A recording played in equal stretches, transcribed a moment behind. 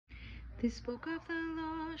This book of the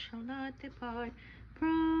law shall not depart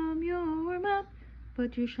from your mouth,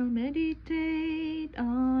 but you shall meditate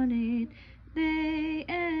on it day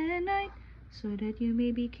and night, so that you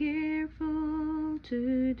may be careful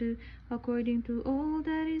to do according to all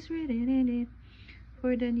that is written in it.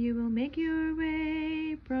 For then you will make your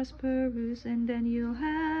way prosperous, and then you'll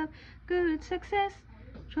have good success.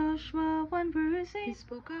 Joshua 1 verse 8. This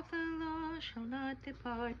book of the law shall not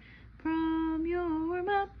depart from your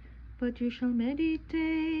mouth, but you shall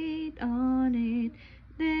meditate on it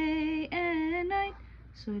day and night,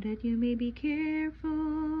 so that you may be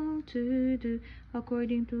careful to do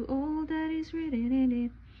according to all that is written in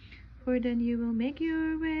it. For then you will make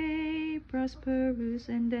your way prosperous,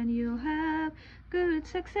 and then you'll have good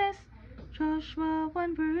success. Joshua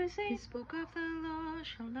 1 verse 8. This book of the law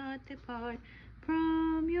shall not depart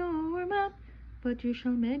from your mouth, but you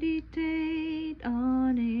shall meditate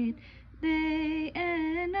on it day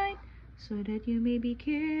and night, so that you may be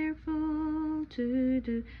careful to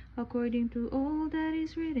do according to all that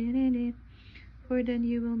is written in it. For then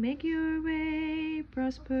you will make your way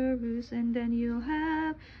prosperous, and then you'll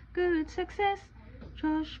have good success.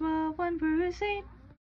 Joshua 1 verse 8.